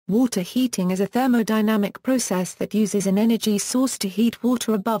Water heating is a thermodynamic process that uses an energy source to heat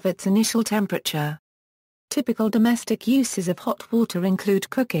water above its initial temperature. Typical domestic uses of hot water include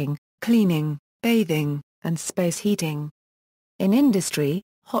cooking, cleaning, bathing, and space heating. In industry,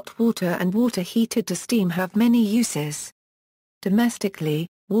 hot water and water heated to steam have many uses. Domestically,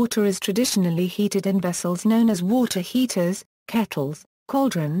 water is traditionally heated in vessels known as water heaters, kettles,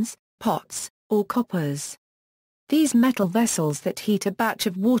 cauldrons, pots, or coppers. These metal vessels that heat a batch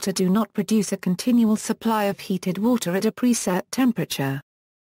of water do not produce a continual supply of heated water at a preset temperature.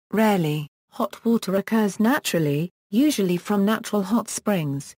 Rarely, hot water occurs naturally, usually from natural hot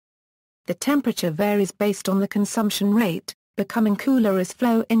springs. The temperature varies based on the consumption rate, becoming cooler as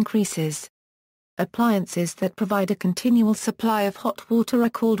flow increases. Appliances that provide a continual supply of hot water are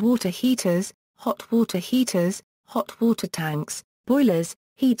called water heaters, hot water tanks, boilers,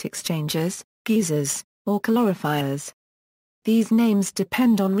 heat exchangers, geysers, or calorifiers. These names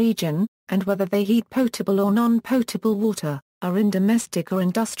depend on region, and whether they heat potable or non-potable water, are in domestic or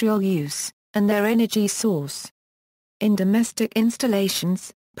industrial use, and their energy source. In domestic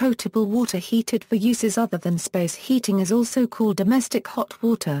installations, potable water heated for uses other than space heating is also called domestic hot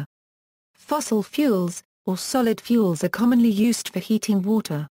water. Fossil fuels, or solid fuels, are commonly used for heating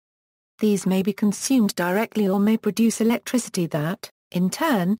water. These may be consumed directly or may produce electricity that, in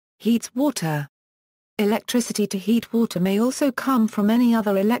turn, heats water. Electricity to heat water may also come from any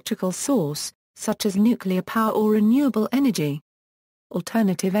other electrical source, such as nuclear power or renewable energy.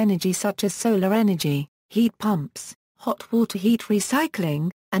 Alternative energy such as solar energy, heat pumps, hot water heat recycling,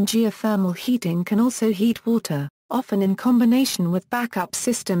 and geothermal heating can also heat water, often in combination with backup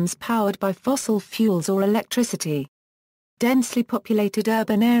systems powered by fossil fuels or electricity. Densely populated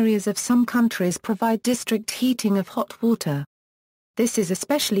urban areas of some countries provide district heating of hot water. This is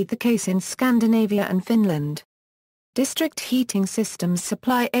especially the case in Scandinavia and Finland. District heating systems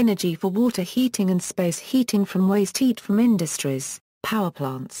supply energy for water heating and space heating from waste heat from industries, power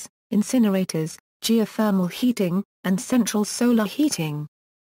plants, incinerators, geothermal heating, and central solar heating.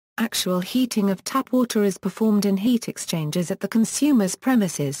 Actual heating of tap water is performed in heat exchangers at the consumer's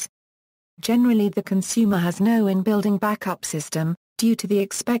premises. Generally, the consumer has no in-building backup system, due to the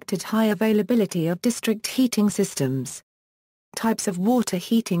expected high availability of district heating systems. Types of water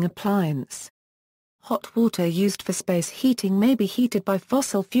heating appliance. Hot water used for space heating may be heated by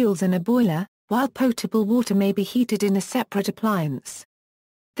fossil fuels in a boiler, while potable water may be heated in a separate appliance.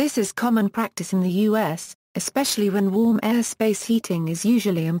 This is common practice in the U.S., especially when warm air space heating is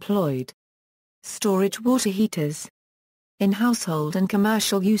usually employed. Storage water heaters. In household and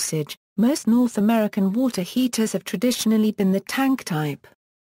commercial usage, most North American water heaters have traditionally been the tank type.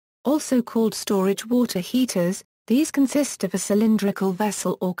 Also called storage water heaters, these consist of a cylindrical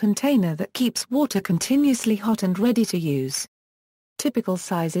vessel or container that keeps water continuously hot and ready to use. Typical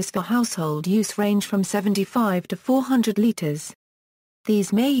sizes for household use range from 75 to 400 liters.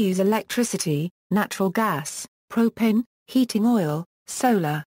 These may use electricity, natural gas, propane, heating oil,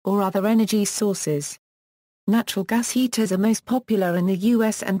 solar, or other energy sources. Natural gas heaters are most popular in the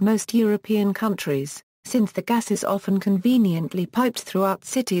US and most European countries, since the gas is often conveniently piped throughout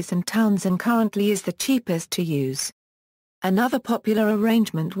cities and towns and currently is the cheapest to use. Another popular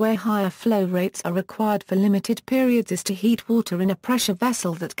arrangement where higher flow rates are required for limited periods is to heat water in a pressure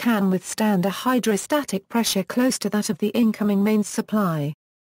vessel that can withstand a hydrostatic pressure close to that of the incoming mains supply.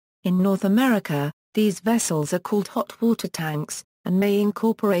 In North America, these vessels are called hot water tanks, and may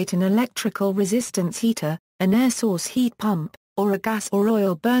incorporate an electrical resistance heater, an air source heat pump, or a gas or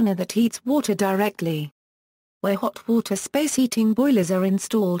oil burner that heats water directly. Where hot water space heating boilers are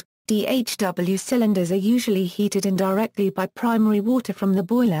installed, DHW cylinders are usually heated indirectly by primary water from the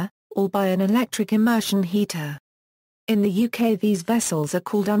boiler, or by an electric immersion heater. In the UK, these vessels are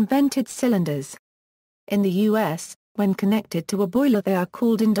called unvented cylinders. In the US, when connected to a boiler, they are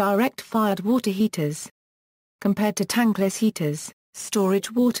called indirect fired water heaters. Compared to tankless heaters,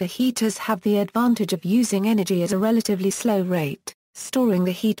 storage water heaters have the advantage of using energy at a relatively slow rate, storing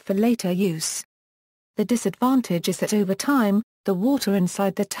the heat for later use. The disadvantage is that over time, the water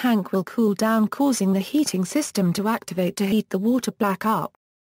inside the tank will cool down, causing the heating system to activate to heat the water back up.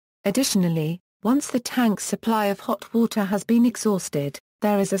 Additionally, once the tank's supply of hot water has been exhausted,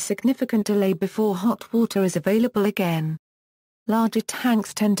 there is a significant delay before hot water is available again. Larger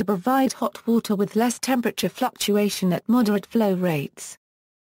tanks tend to provide hot water with less temperature fluctuation at moderate flow rates.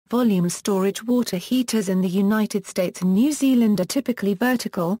 Volume storage water heaters in the United States and New Zealand are typically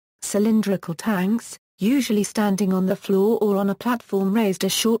vertical, cylindrical tanks, usually standing on the floor or on a platform raised a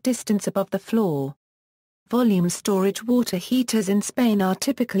short distance above the floor. Volume storage water heaters in Spain are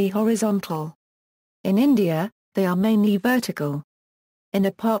typically horizontal. In India, they are mainly vertical. In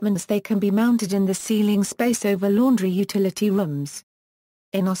apartments they can be mounted in the ceiling space over laundry utility rooms.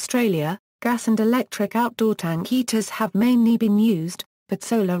 In Australia, gas and electric outdoor tank heaters have mainly been used, but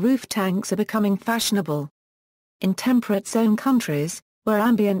solar roof tanks are becoming fashionable. In temperate zone countries, where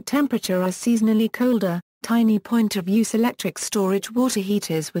ambient temperature is seasonally colder, tiny point-of-use electric storage water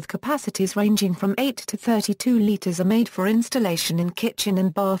heaters with capacities ranging from 8 to 32 liters are made for installation in kitchen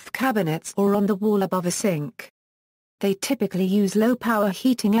and bath cabinets or on the wall above a sink. They typically use low-power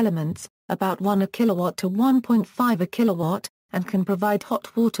heating elements, about 1 kilowatt to 1.5 kilowatt, and can provide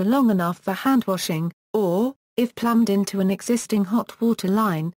hot water long enough for hand washing, or, if plumbed into an existing hot water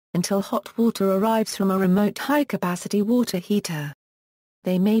line, until hot water arrives from a remote high-capacity water heater.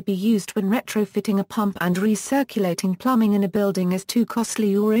 They may be used when retrofitting a pump and recirculating plumbing in a building is too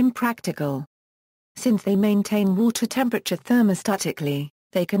costly or impractical. Since they maintain water temperature thermostatically,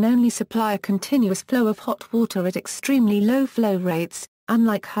 they can only supply a continuous flow of hot water at extremely low flow rates,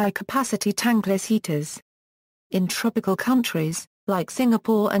 unlike high-capacity tankless heaters. In tropical countries, like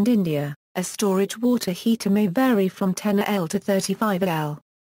Singapore and India, a storage water heater may vary from 10 L to 35 L.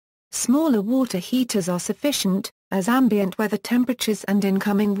 Smaller water heaters are sufficient, as ambient weather temperatures and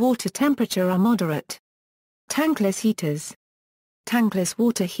incoming water temperature are moderate. Tankless heaters. Tankless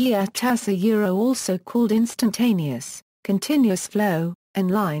water heaters also called instantaneous, continuous flow,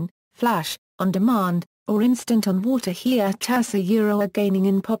 inline, flash, on demand, or instant on water heaters are gaining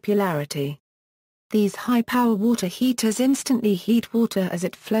in popularity. These high-power water heaters instantly heat water as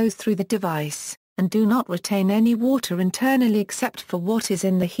it flows through the device, and do not retain any water internally except for what is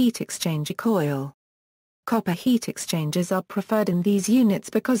in the heat exchanger coil. Copper heat exchangers are preferred in these units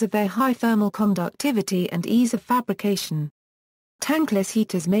because of their high thermal conductivity and ease of fabrication. Tankless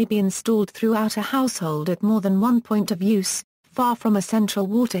heaters may be installed throughout a household at more than one point of use, far from a central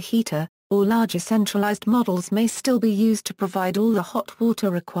water heater, or larger centralized models may still be used to provide all the hot water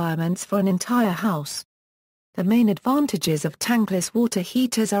requirements for an entire house. The main advantages of tankless water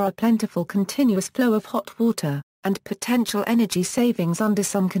heaters are a plentiful continuous flow of hot water, and potential energy savings under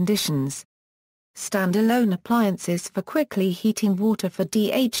some conditions. Standalone appliances for quickly heating water for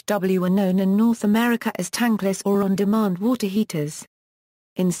DHW are known in North America as tankless or on-demand water heaters.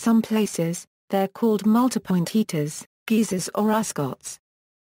 In some places, they're called multipoint heaters, geysers or ascots.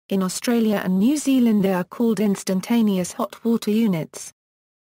 In Australia and New Zealand they are called instantaneous hot water units.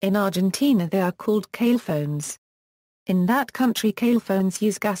 In Argentina they are called cauldrons. In that country cauldrons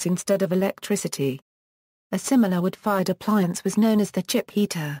use gas instead of electricity. A similar wood-fired appliance was known as the chip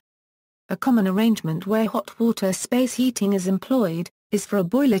heater. A common arrangement where hot water space heating is employed, is for a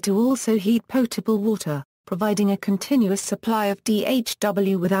boiler to also heat potable water, providing a continuous supply of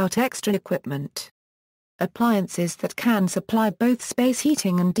DHW without extra equipment. Appliances that can supply both space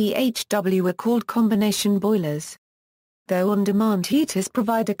heating and DHW are called combination boilers. Though on-demand heaters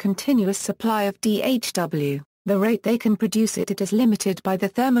provide a continuous supply of DHW, the rate they can produce it is limited by the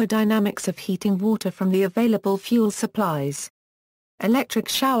thermodynamics of heating water from the available fuel supplies. Electric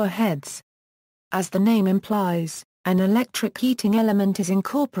shower heads. As the name implies, an electric heating element is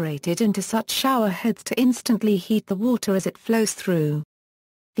incorporated into such shower heads to instantly heat the water as it flows through.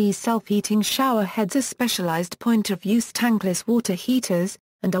 These self-heating shower heads are specialized point-of-use tankless water heaters,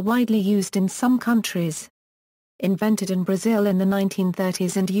 and are widely used in some countries. Invented in Brazil in the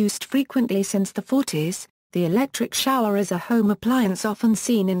 1930s and used frequently since the 40s, the electric shower is a home appliance often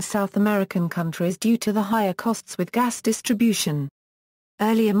seen in South American countries due to the higher costs with gas distribution.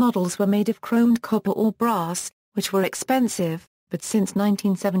 Earlier models were made of chromed copper or brass, which were expensive, but since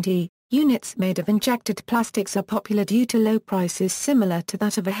 1970, units made of injected plastics are popular due to low prices similar to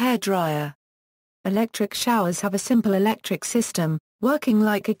that of a hairdryer. Electric showers have a simple electric system, working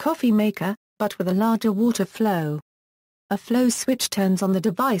like a coffee maker, but with a larger water flow. A flow switch turns on the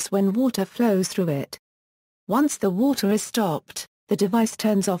device when water flows through it. Once the water is stopped, the device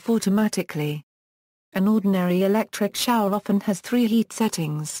turns off automatically. An ordinary electric shower often has 3 heat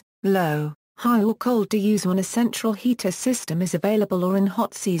settings, low, high or cold, to use when a central heater system is available or in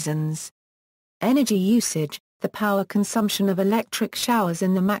hot seasons. Energy usage. The power consumption of electric showers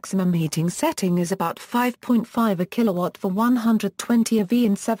in the maximum heating setting is about 5.5 kilowatt for 120 of E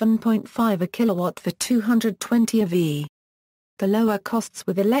and 7.5 kilowatt for 220 of E. The lower costs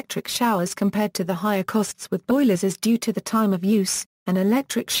with electric showers compared to the higher costs with boilers is due to the time of use. An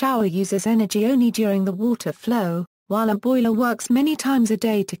electric shower uses energy only during the water flow, while a boiler works many times a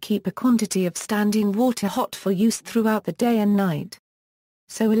day to keep a quantity of standing water hot for use throughout the day and night.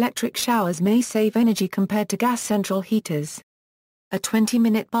 So electric showers may save energy compared to gas central heaters. A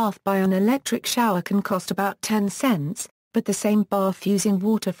 20-minute bath by an electric shower can cost about 10 cents, but the same bath using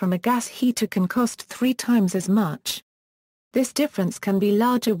water from a gas heater can cost 3 times as much. This difference can be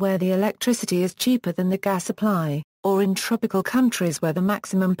larger where the electricity is cheaper than the gas supply, or in tropical countries where the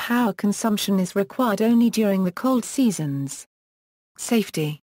maximum power consumption is required only during the cold seasons.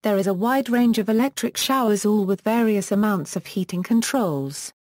 Safety. There is a wide range of electric showers, all with various amounts of heating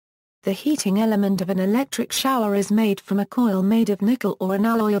controls. The heating element of an electric shower is made from a coil made of nickel or an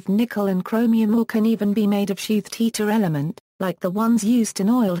alloy of nickel and chromium, or can even be made of sheathed heater element, like the ones used in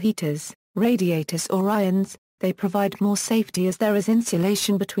oil heaters, radiators or irons. They provide more safety as there is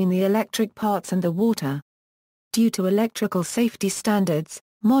insulation between the electric parts and the water. Due to electrical safety standards,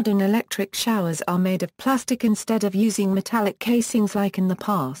 modern electric showers are made of plastic instead of using metallic casings like in the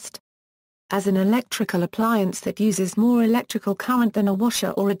past. As an electrical appliance that uses more electrical current than a washer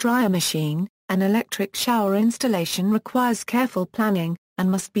or a dryer machine, an electric shower installation requires careful planning,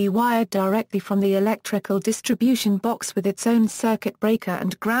 and must be wired directly from the electrical distribution box with its own circuit breaker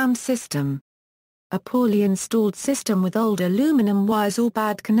and ground system. A poorly installed system with old aluminum wires or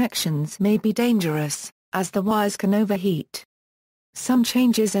bad connections may be dangerous, as the wires can overheat. Some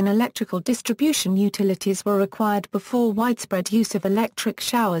changes in electrical distribution utilities were required before widespread use of electric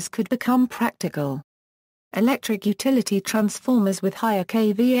showers could become practical. Electric utility transformers with higher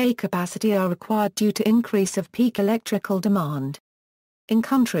kVA capacity are required due to increase of peak electrical demand. In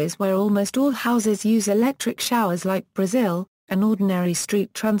countries where almost all houses use electric showers like Brazil, an ordinary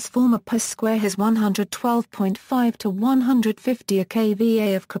street transformer per square has 112.5 to 150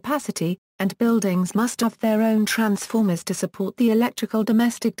 kVA of capacity, and buildings must have their own transformers to support the electrical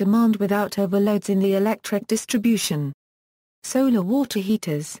domestic demand without overloads in the electric distribution. Solar water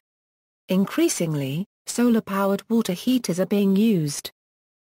heaters. Increasingly, solar-powered water heaters are being used.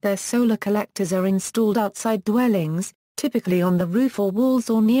 Their solar collectors are installed outside dwellings, typically on the roof or walls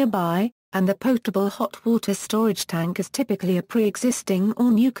or nearby, and the potable hot water storage tank is typically a pre-existing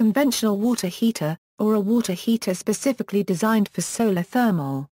or new conventional water heater, or a water heater specifically designed for solar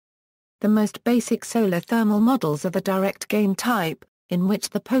thermal. The most basic solar thermal models are the direct gain type, in which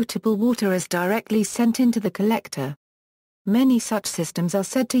the potable water is directly sent into the collector. Many such systems are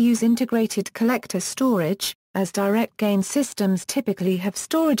said to use integrated collector storage, as direct gain systems typically have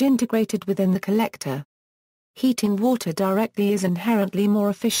storage integrated within the collector. Heating water directly is inherently more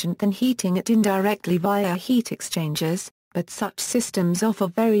efficient than heating it indirectly via heat exchangers, but such systems offer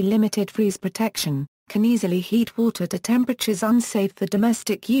very limited freeze protection, can easily heat water to temperatures unsafe for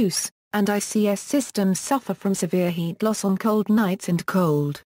domestic use, and ICS systems suffer from severe heat loss on cold nights and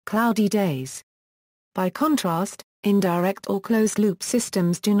cold, cloudy days. By contrast, indirect or closed-loop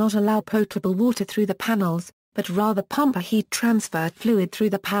systems do not allow potable water through the panels, but rather pump a heat transfer fluid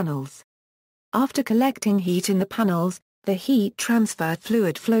through the panels. After collecting heat in the panels, the heat transfer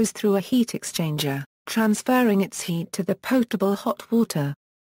fluid flows through a heat exchanger, transferring its heat to the potable hot water.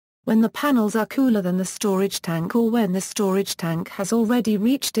 When the panels are cooler than the storage tank or when the storage tank has already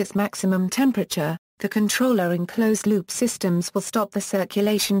reached its maximum temperature, the controller in closed-loop systems will stop the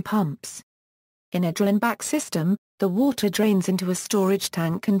circulation pumps. In a drain-back system, the water drains into a storage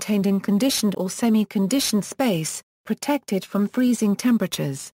tank contained in conditioned or semi-conditioned space, protected from freezing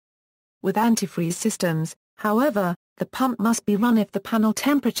temperatures. With antifreeze systems, however, the pump must be run if the panel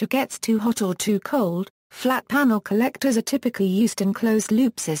temperature gets too hot or too cold. Flat panel collectors are typically used in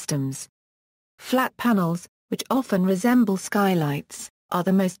closed-loop systems. Flat panels, which often resemble skylights, are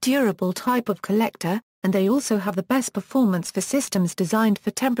the most durable type of collector, and they also have the best performance for systems designed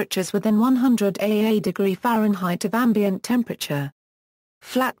for temperatures within 100 °C of ambient temperature.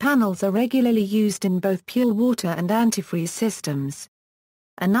 Flat panels are regularly used in both pure water and antifreeze systems.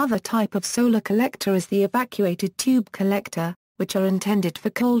 Another type of solar collector is the evacuated tube collector, which are intended for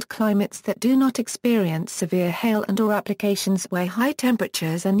cold climates that do not experience severe hail and/or applications where high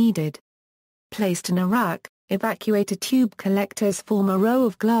temperatures are needed. Placed in a rack, evacuated tube collectors form a row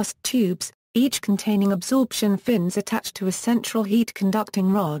of glass tubes, each containing absorption fins attached to a central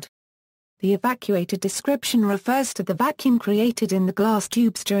heat-conducting rod. The evacuated description refers to the vacuum created in the glass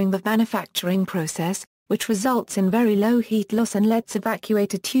tubes during the manufacturing process, which results in very low heat loss and lets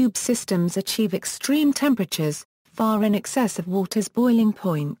evacuated tube systems achieve extreme temperatures, far in excess of water's boiling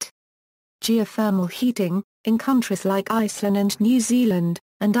point. Geothermal heating. In countries like Iceland and New Zealand,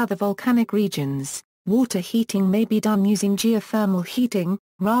 and other volcanic regions, water heating may be done using geothermal heating,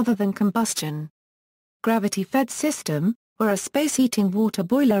 rather than combustion. Gravity-fed system. Where a space heating water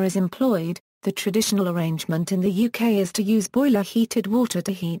boiler is employed, the traditional arrangement in the UK is to use boiler-heated water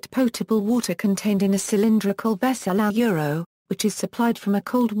to heat potable water contained in a cylindrical vessel euro, which is supplied from a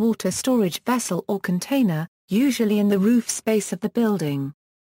cold water storage vessel or container, usually in the roof space of the building.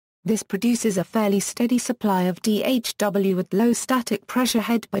 This produces a fairly steady supply of DHW with low static pressure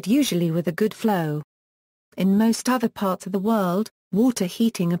head but usually with a good flow. In most other parts of the world, water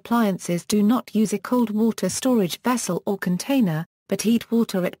heating appliances do not use a cold water storage vessel or container, but heat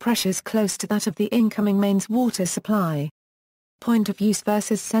water at pressures close to that of the incoming mains water supply. Point of use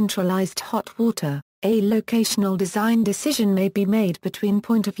versus centralized hot water. A locational design decision may be made between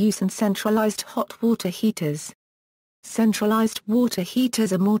point of use and centralized hot water heaters. Centralized water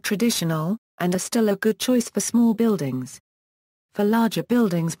heaters are more traditional, and are still a good choice for small buildings. For larger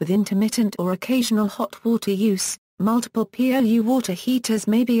buildings with intermittent or occasional hot water use, multiple PLU water heaters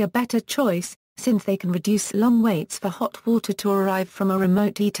may be a better choice, since they can reduce long waits for hot water to arrive from a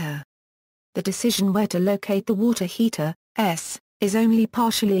remote heater. The decision where to locate the water heater, is only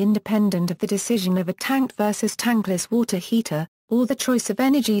partially independent of the decision of a tanked versus tankless water heater, or the choice of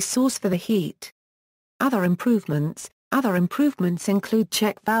energy source for the heat. Other improvements include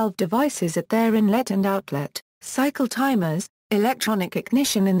check valve devices at their inlet and outlet, cycle timers, electronic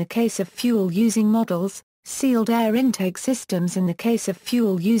ignition in the case of fuel-using models, sealed air intake systems in the case of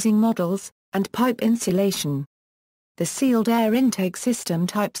fuel-using models, and pipe insulation. The sealed air intake system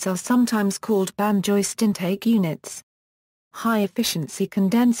types are sometimes called band joist intake units. High-efficiency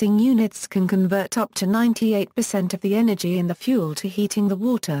condensing units can convert up to 98% of the energy in the fuel to heating the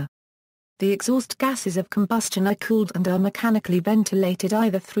water. The exhaust gases of combustion are cooled and are mechanically ventilated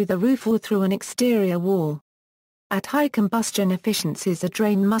either through the roof or through an exterior wall. At high combustion efficiencies, a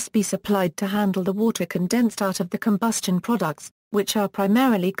drain must be supplied to handle the water condensed out of the combustion products, which are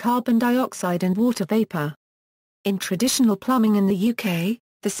primarily carbon dioxide and water vapor. In traditional plumbing in the UK,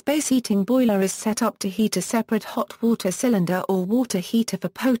 the space heating boiler is set up to heat a separate hot water cylinder or water heater for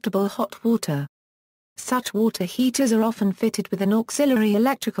potable hot water. Such water heaters are often fitted with an auxiliary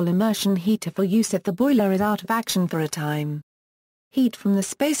electrical immersion heater for use if the boiler is out of action for a time. Heat from the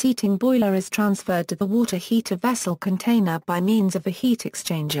space heating boiler is transferred to the water heater vessel container by means of a heat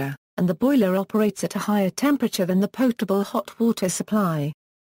exchanger, and the boiler operates at a higher temperature than the potable hot water supply.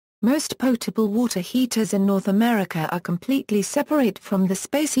 Most potable water heaters in North America are completely separate from the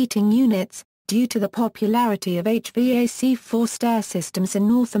space heating units, due to the popularity of HVAC forced air systems in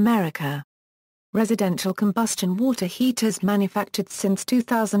North America. Residential combustion water heaters manufactured since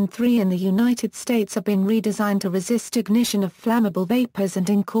 2003 in the United States have been redesigned to resist ignition of flammable vapors and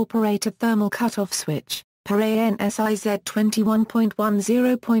incorporate a thermal cutoff switch, per ANSIZ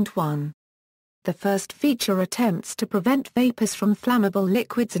 21.10.1. The first feature attempts to prevent vapors from flammable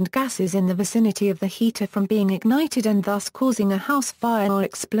liquids and gases in the vicinity of the heater from being ignited and thus causing a house fire or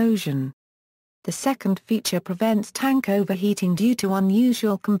explosion. The second feature prevents tank overheating due to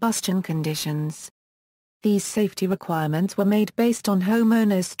unusual combustion conditions. These safety requirements were made based on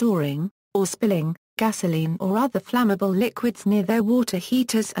homeowners storing, or spilling, gasoline or other flammable liquids near their water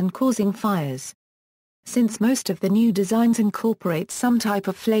heaters and causing fires. Since most of the new designs incorporate some type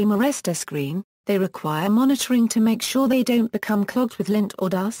of flame arrestor screen, they require monitoring to make sure they don't become clogged with lint or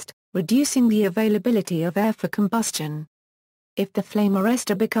dust, reducing the availability of air for combustion. If the flame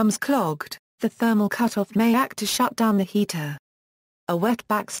arrestor becomes clogged, the thermal cutoff may act to shut down the heater. A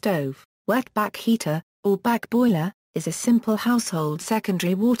wetback stove, wetback heater, or back boiler, is a simple household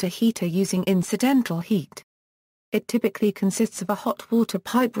secondary water heater using incidental heat. It typically consists of a hot water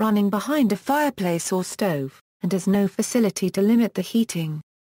pipe running behind a fireplace or stove, and has no facility to limit the heating.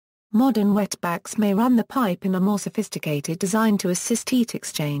 Modern wetbacks may run the pipe in a more sophisticated design to assist heat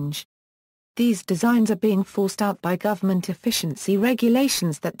exchange. These designs are being forced out by government efficiency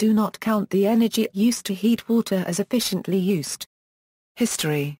regulations that do not count the energy used to heat water as efficiently used.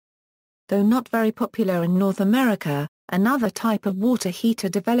 History. Though not very popular in North America, another type of water heater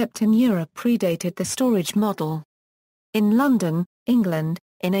developed in Europe predated the storage model. In London, England,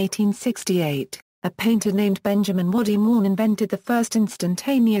 in 1868, a painter named Benjamin Waddy-Morn invented the first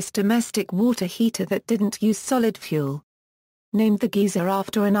instantaneous domestic water heater that didn't use solid fuel. Named the geyser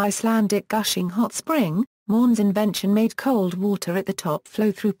after an Icelandic gushing hot spring, Morn's invention made cold water at the top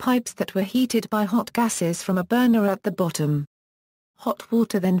flow through pipes that were heated by hot gases from a burner at the bottom. Hot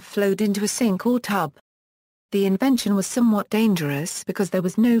water then flowed into a sink or tub. The invention was somewhat dangerous because there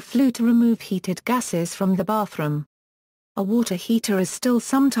was no flue to remove heated gases from the bathroom. A water heater is still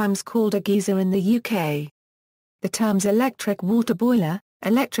sometimes called a geyser in the UK. The terms electric water boiler,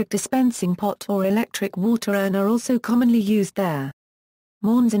 electric dispensing pot or electric water urn are also commonly used there.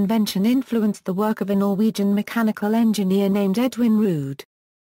 Morn's invention influenced the work of a Norwegian mechanical engineer named Edwin Rood.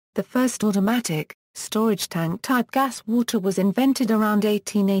 The first automatic, storage tank-type gas water was invented around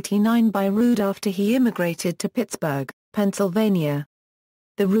 1889 by Rood after he immigrated to Pittsburgh, Pennsylvania.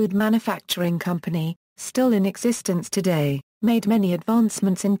 The Rood Manufacturing Company, still in existence today, made many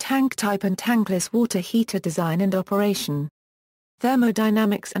advancements in tank-type and tankless water heater design and operation.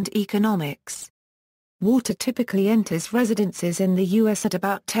 Thermodynamics and economics. Water typically enters residences in the U.S. at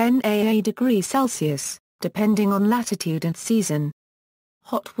about 10 degrees Celsius, depending on latitude and season.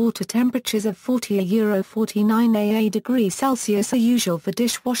 Hot water temperatures of 49 degrees Celsius are usual for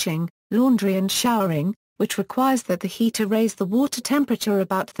dishwashing, laundry and showering, which requires that the heater raise the water temperature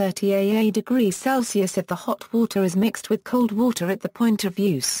about 30 degrees Celsius if the hot water is mixed with cold water at the point of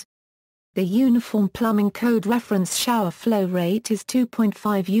use. The Uniform Plumbing Code reference shower flow rate is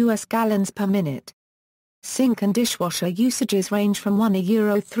 2.5 US gallons per minute. Sink and dishwasher usages range from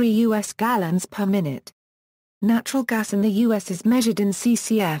 3 US gallons per minute. Natural gas in the US is measured in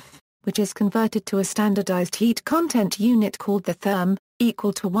CCF, which is converted to a standardized heat content unit called the therm,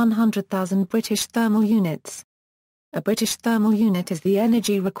 equal to 100,000 British thermal units. A British thermal unit is the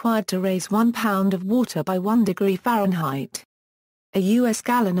energy required to raise 1 pound of water by 1 degree Fahrenheit. A US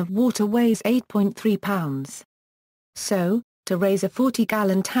gallon of water weighs 8.3 pounds. So, to raise a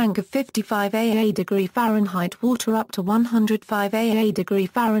 40-gallon tank of 55 degree Fahrenheit water up to 105 degree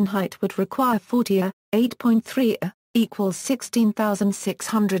Fahrenheit would require 40 8.3 equals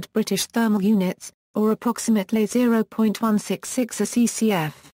 16,600 British thermal units, or approximately 0.166 a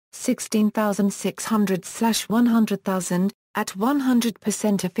CCF, 16,600/100,000, at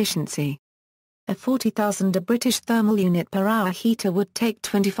 100% efficiency. A 40,000 a British thermal unit per hour heater would take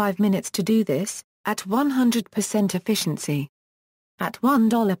 25 minutes to do this, at 100% efficiency. At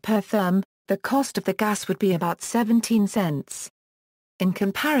 $1 per therm, the cost of the gas would be about 17 cents. In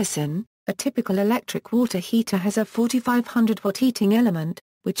comparison, a typical electric water heater has a 4,500 watt heating element,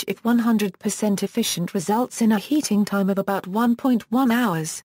 which if 100% efficient results in a heating time of about 1.1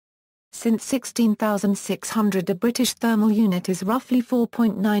 hours. Since 16,600 a British thermal unit is roughly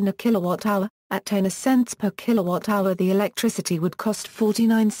 4.9 a kilowatt-hour, at 10 cents per kilowatt-hour the electricity would cost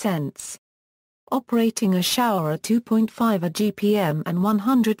 49 cents. Operating a shower at 2.5 a GPM and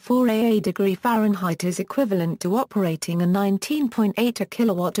 104 degree Fahrenheit is equivalent to operating a 19.8 a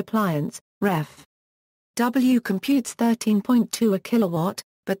kilowatt appliance, ref. W computes 13.2 a kilowatt,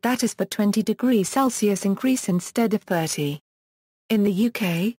 but that is for 20 degrees Celsius increase instead of 30. In the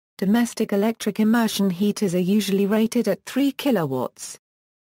UK, domestic electric immersion heaters are usually rated at 3 kilowatts.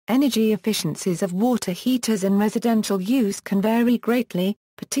 Energy efficiencies of water heaters in residential use can vary greatly,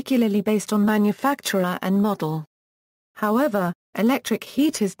 particularly based on manufacturer and model. However, electric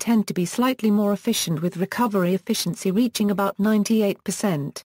heaters tend to be slightly more efficient with recovery efficiency reaching about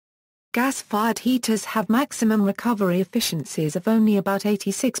 98%. Gas-fired heaters have maximum recovery efficiencies of only about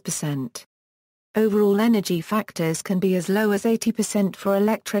 86%. Overall energy factors can be as low as 80% for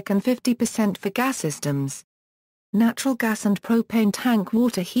electric and 50% for gas systems. Natural gas and propane tank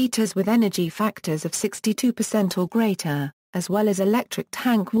water heaters with energy factors of 62% or greater, as well as electric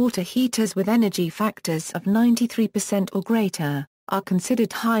tank water heaters with energy factors of 93% or greater, are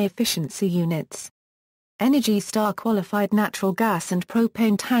considered high-efficiency units. Energy Star qualified natural gas and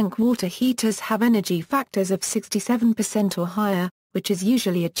propane tank water heaters have energy factors of 67% or higher, which is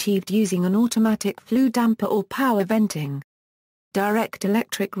usually achieved using an automatic flue damper or power venting. Direct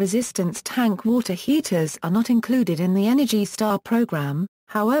electric resistance tank water heaters are not included in the Energy Star program,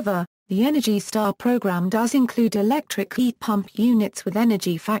 however, the Energy Star program does include electric heat pump units with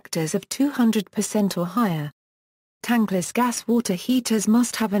energy factors of 200% or higher. Tankless gas water heaters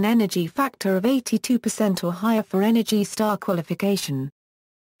must have an energy factor of 82% or higher for Energy Star qualification.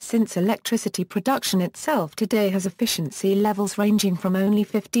 Since electricity production itself today has efficiency levels ranging from only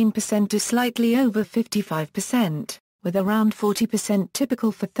 15% to slightly over 55%, with around 40%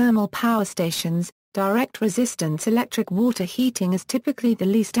 typical for thermal power stations, direct resistance electric water heating is typically the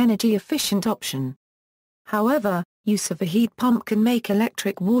least energy efficient option. However, use of a heat pump can make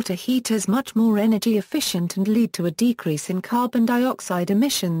electric water heaters much more energy efficient and lead to a decrease in carbon dioxide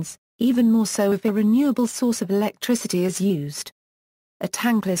emissions, even more so if a renewable source of electricity is used. A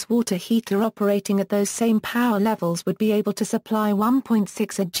tankless water heater operating at those same power levels would be able to supply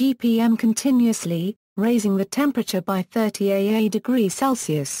 1.6 a GPM continuously, raising the temperature by 30 degrees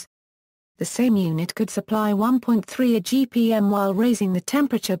Celsius. The same unit could supply 1.3 a GPM while raising the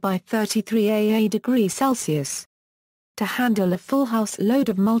temperature by 33 degrees Celsius. To handle a full house load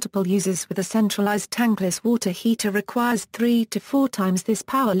of multiple users with a centralized tankless water heater requires 3 to 4 times this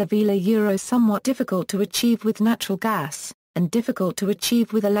power level, somewhat difficult to achieve with natural gas, and difficult to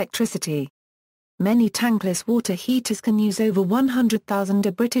achieve with electricity. Many tankless water heaters can use over 100,000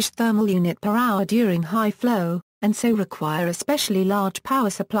 a British thermal unit per hour during high flow, and so require especially large power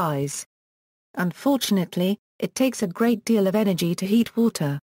supplies. Unfortunately, it takes a great deal of energy to heat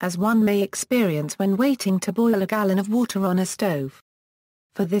water, as one may experience when waiting to boil a gallon of water on a stove.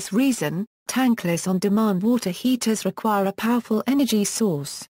 For this reason, tankless on-demand water heaters require a powerful energy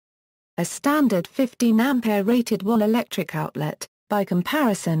source. a standard 15 ampere rated wall electric outlet, by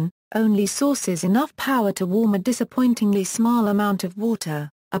comparison, only sources enough power to warm a disappointingly small amount of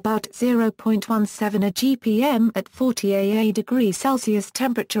water, about 0.17 a GPM at 40 AA degrees Celsius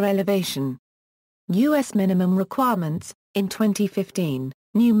temperature elevation. U.S. minimum requirements. In 2015,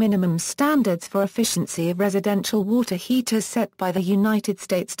 new minimum standards for efficiency of residential water heaters set by the United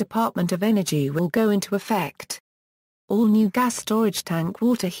States Department of Energy will go into effect. All new gas storage tank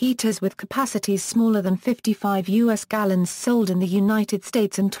water heaters with capacities smaller than 55 U.S. gallons sold in the United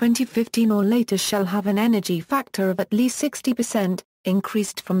States in 2015 or later shall have an energy factor of at least 60%,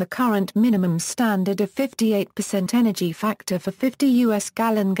 increased from the current minimum standard of 58% energy factor for 50 U.S.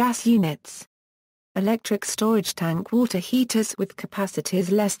 gallon gas units. Electric storage tank water heaters with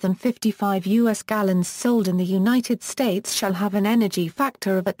capacities less than 55 U.S. gallons sold in the United States shall have an energy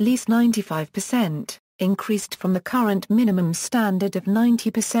factor of at least 95%, increased from the current minimum standard of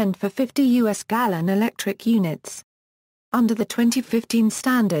 90% for 50 U.S. gallon electric units. Under the 2015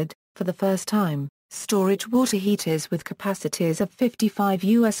 standard, for the first time, storage water heaters with capacities of 55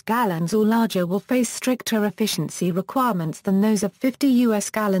 U.S. gallons or larger will face stricter efficiency requirements than those of 50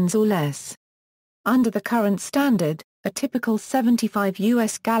 U.S. gallons or less. Under the current standard, a typical 75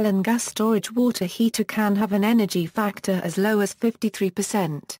 U.S. gallon gas storage water heater can have an energy factor as low as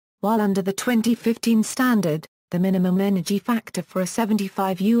 53%, while under the 2015 standard, the minimum energy factor for a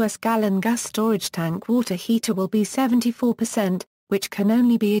 75 U.S. gallon gas storage tank water heater will be 74%, which can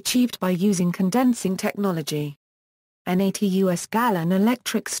only be achieved by using condensing technology. An 80 U.S. gallon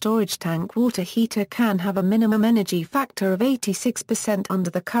electric storage tank water heater can have a minimum energy factor of 86%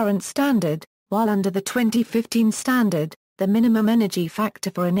 under the current standard, while under the 2015 standard, the minimum energy factor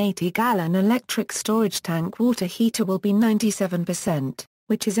for an 80-gallon electric storage tank water heater will be 97%,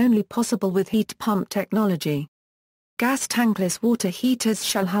 which is only possible with heat pump technology. Gas tankless water heaters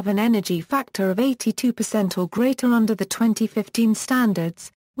shall have an energy factor of 82% or greater under the 2015 standards,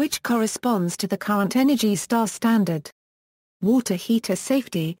 which corresponds to the current Energy Star standard. Water heater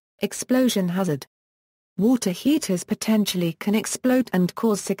safety, explosion hazard. Water heaters potentially can explode and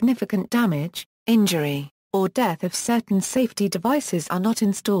cause significant damage, injury, or death if certain safety devices are not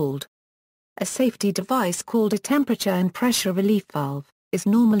installed. A safety device called a temperature and pressure relief valve is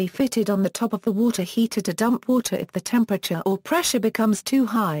normally fitted on the top of the water heater to dump water if the temperature or pressure becomes too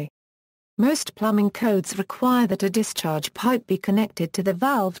high. Most plumbing codes require that a discharge pipe be connected to the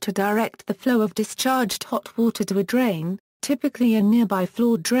valve to direct the flow of discharged hot water to a drain, typically a nearby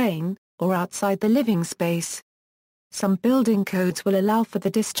floor drain, or outside the living space. Some building codes will allow for the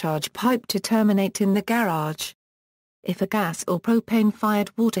discharge pipe to terminate in the garage. If a gas or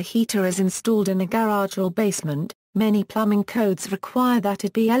propane-fired water heater is installed in a garage or basement, many plumbing codes require that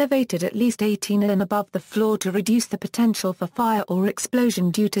it be elevated at least 18 and above the floor to reduce the potential for fire or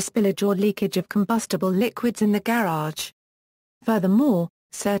explosion due to spillage or leakage of combustible liquids in the garage. Furthermore,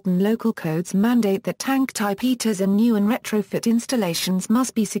 certain local codes mandate that tank-type heaters in new and retrofit installations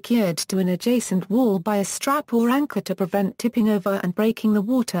must be secured to an adjacent wall by a strap or anchor to prevent tipping over and breaking the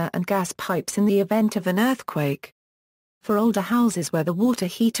water and gas pipes in the event of an earthquake. For older houses where the water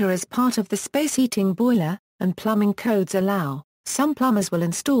heater is part of the space heating boiler, and plumbing codes allow, some plumbers will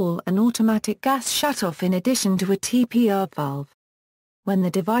install an automatic gas shutoff in addition to a TPR valve. When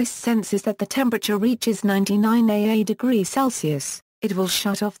the device senses that the temperature reaches 99 AA degrees Celsius, it will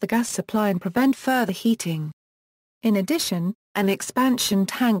shut off the gas supply and prevent further heating. In addition, an expansion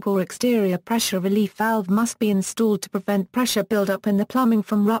tank or exterior pressure relief valve must be installed to prevent pressure buildup in the plumbing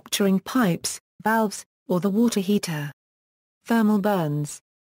from rupturing pipes, valves, or the water heater. Thermal burns.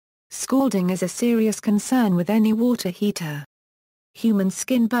 Scalding is a serious concern with any water heater. Human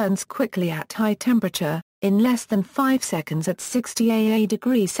skin burns quickly at high temperature, in less than 5 seconds at 60 AA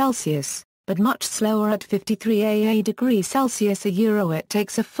degrees Celsius, but much slower at 53 AA degrees Celsius. It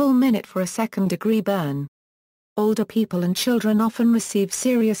takes a full minute for a second-degree burn. Older people and children often receive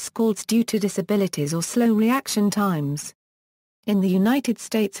serious scalds due to disabilities or slow reaction times. In the United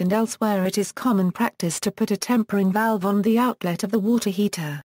States and elsewhere it is common practice to put a tempering valve on the outlet of the water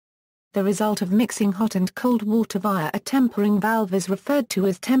heater. The result of mixing hot and cold water via a tempering valve is referred to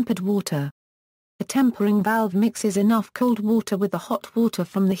as tempered water. A tempering valve mixes enough cold water with the hot water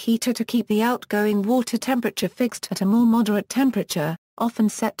from the heater to keep the outgoing water temperature fixed at a more moderate temperature, often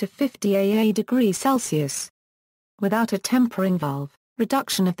set to 50 AA degrees Celsius. Without a tempering valve,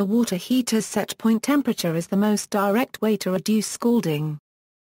 reduction of the water heater's set point temperature is the most direct way to reduce scalding.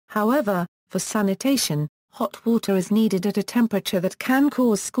 However, for sanitation, hot water is needed at a temperature that can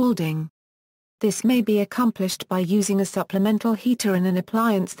cause scalding. This may be accomplished by using a supplemental heater in an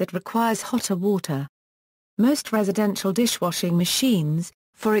appliance that requires hotter water. Most residential dishwashing machines,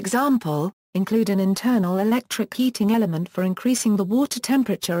 For example, include an internal electric heating element for increasing the water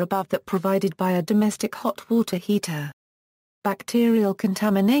temperature above that provided by a domestic hot water heater. Bacterial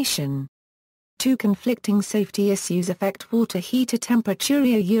contamination. Two conflicting safety issues affect water heater temperature: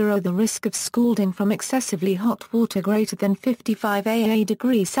 the risk of scalding from excessively hot water greater than 55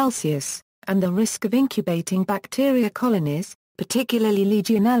 degrees Celsius, and the risk of incubating bacteria colonies, particularly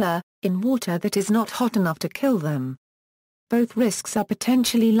Legionella, in water that is not hot enough to kill them. Both risks are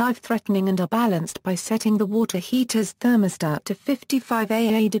potentially life-threatening and are balanced by setting the water heater's thermostat to 55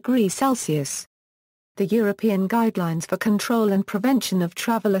 degrees Celsius. The European Guidelines for Control and Prevention of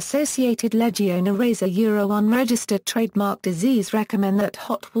Travel-Associated Legionella unregistered trademark disease recommend that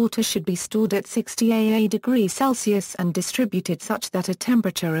hot water should be stored at 60 degrees Celsius and distributed such that a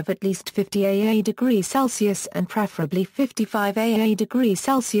temperature of at least 50 degrees Celsius and preferably 55 degrees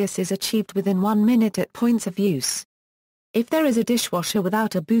Celsius is achieved within 1 minute at points of use. If there is a dishwasher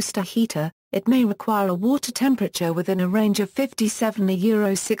without a booster heater, it may require a water temperature within a range of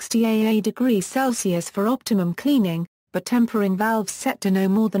 57–60 degrees Celsius for optimum cleaning, but tempering valves set to no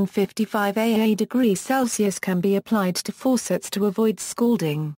more than 55 degrees Celsius can be applied to faucets to avoid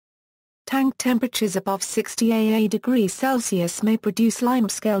scalding. Tank temperatures above 60 degrees Celsius may produce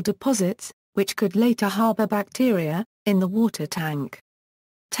limescale deposits, which could later harbor bacteria, in the water tank.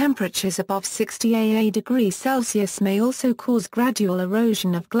 Temperatures above 60 degrees Celsius may also cause gradual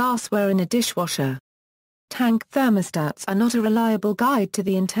erosion of glassware in a dishwasher. Tank thermostats are not a reliable guide to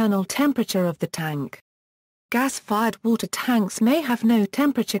the internal temperature of the tank. Gas-fired water tanks may have no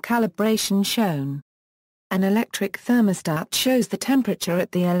temperature calibration shown. An electric thermostat shows the temperature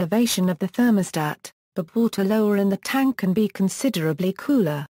at the elevation of the thermostat, but water lower in the tank can be considerably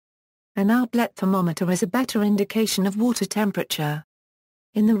cooler. An outlet thermometer is a better indication of water temperature.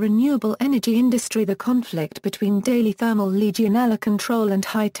 In the renewable energy industry, the conflict between daily thermal Legionella control and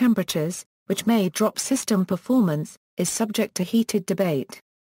high temperatures, which may drop system performance, is subject to heated debate.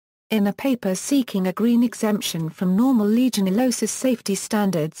 In a paper seeking a green exemption from normal Legionellosis safety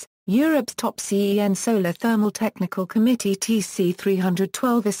standards, Europe's top CEN Solar Thermal Technical Committee TC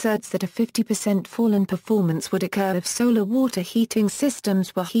 312 asserts that a 50% fall in performance would occur if solar water heating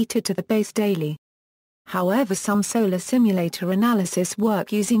systems were heated to the base daily. However, some solar simulator analysis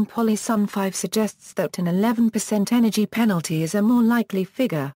work using Polysun 5 suggests that an 11% energy penalty is a more likely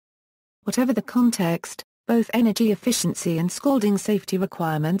figure. Whatever the context, both energy efficiency and scalding safety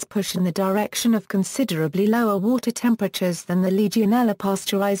requirements push in the direction of considerably lower water temperatures than the Legionella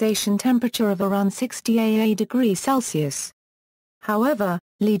pasteurization temperature of around 60 degrees Celsius. However,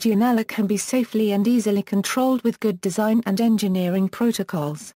 Legionella can be safely and easily controlled with good design and engineering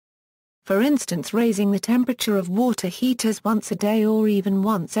protocols. For instance, raising the temperature of water heaters once a day or even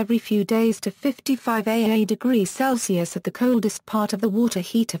once every few days to 55 degrees Celsius at the coldest part of the water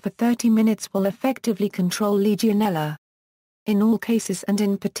heater for 30 minutes will effectively control Legionella. In all cases and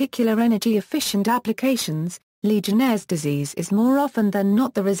in particular energy-efficient applications, Legionnaire's disease is more often than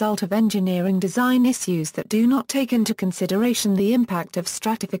not the result of engineering design issues that do not take into consideration the impact of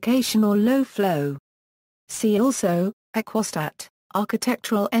stratification or low flow. See also, aquastat.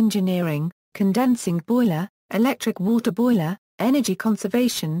 Architectural engineering, condensing boiler, electric water boiler, energy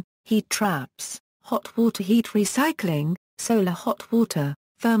conservation, heat traps, hot water heat recycling, solar hot water,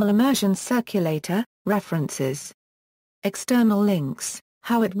 thermal immersion circulator, references. External links,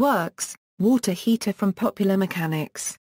 How it works, water heater from Popular Mechanics.